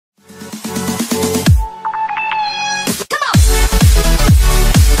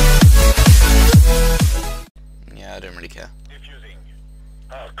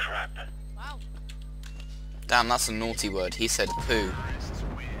Damn, that's a naughty word. He said poo.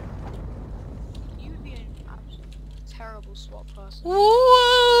 You would be an absolute terrible SWAT person.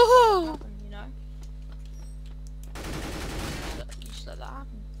 Woo! You know? You just let that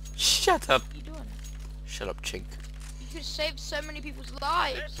happen. Shut up. What are you doing? Shut up, chink. You could save so many people's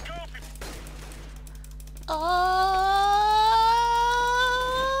lives.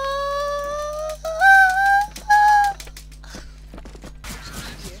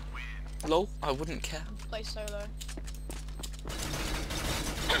 Lol, I wouldn't care. Play solo.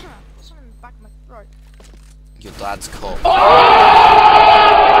 Something in the back of my throat. Your dad's cock.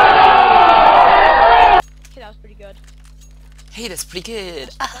 Okay, that was pretty good. Hey, that's pretty good.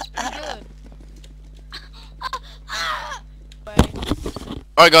 That's pretty good. Wait.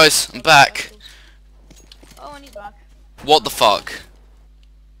 Alright guys, I'm back. Oh, and he's back. What the fuck?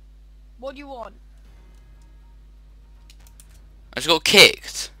 What do you want? I just got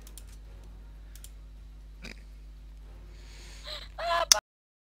kicked.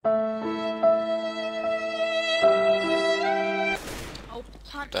 I'll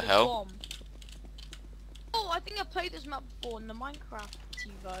plant The the hell? bomb. Oh, I think I played this map before in the Minecraft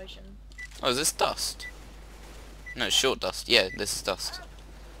version. Oh, is this dust? No, it's short dust. Yeah, this is dust.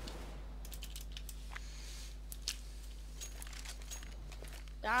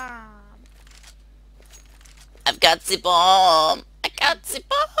 Damn. I've got the bomb. I got the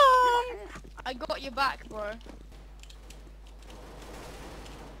bomb. I got your back, bro.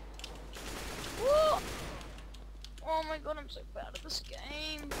 Whoa. Oh my god, I'm so bad at this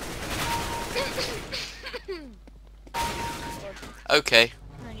game. Okay.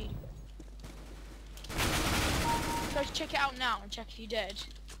 I need to go. Let's check it out now and check if you did.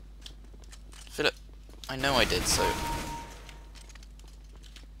 Philip, I know I did so.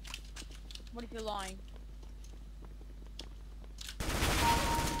 What if you're lying?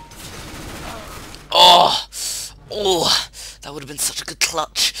 Oh, oh, that would have been such a good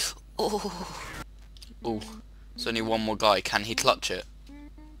clutch. Oh, oh, there's only one more guy. Can he clutch it?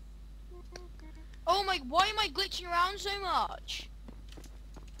 Oh my, why am I glitching around so much?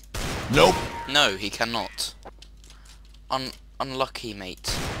 Nope. No, he cannot. Unlucky,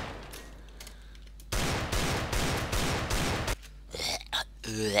 mate.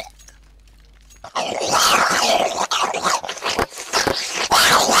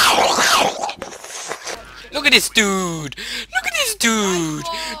 Look at this dude! Look at this dude! Look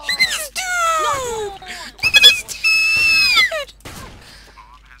at this dude! Look at this dude!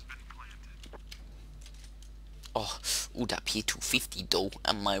 Oh, ooh, that P250 though,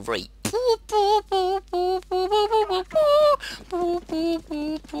 am I right?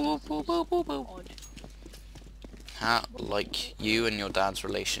 How like you and your dad's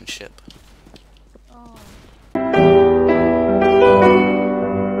relationship? Oh.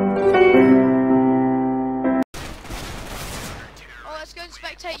 Oh, let's go and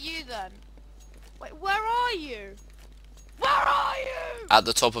spectate you then. Wait, where are you? Where are you? At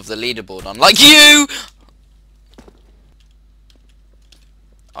the top of the leaderboard, unlike you!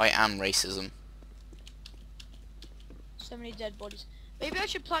 I am racism. So many dead bodies. Maybe I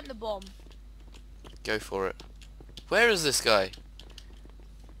should plant the bomb. Go for it. Where is this guy?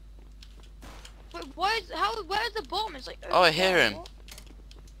 Wait, where's the bomb? It's like. Oh, I hear him. What?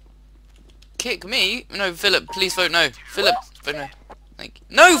 Kick me? No, Philip, please vote no. Philip, vote no. Thank you.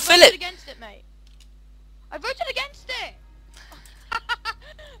 No, I Philip! voted against it, mate. I voted against it.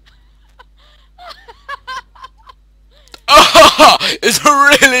 It's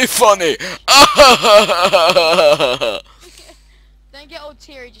really funny. Don't get all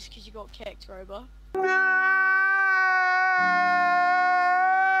teary just because you got kicked, Robo.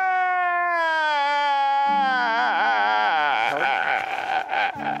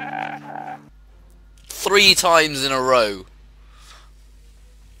 Three times in a row.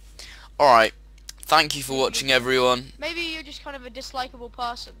 Alright. Thank you for watching, everyone. Maybe you're just kind of a dislikable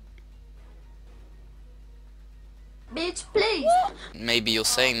person. Bitch, please. Maybe you're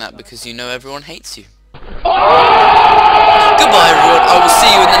saying that because you know everyone hates you. Goodbye, everyone. I will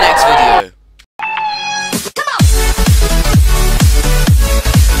see you in the next video.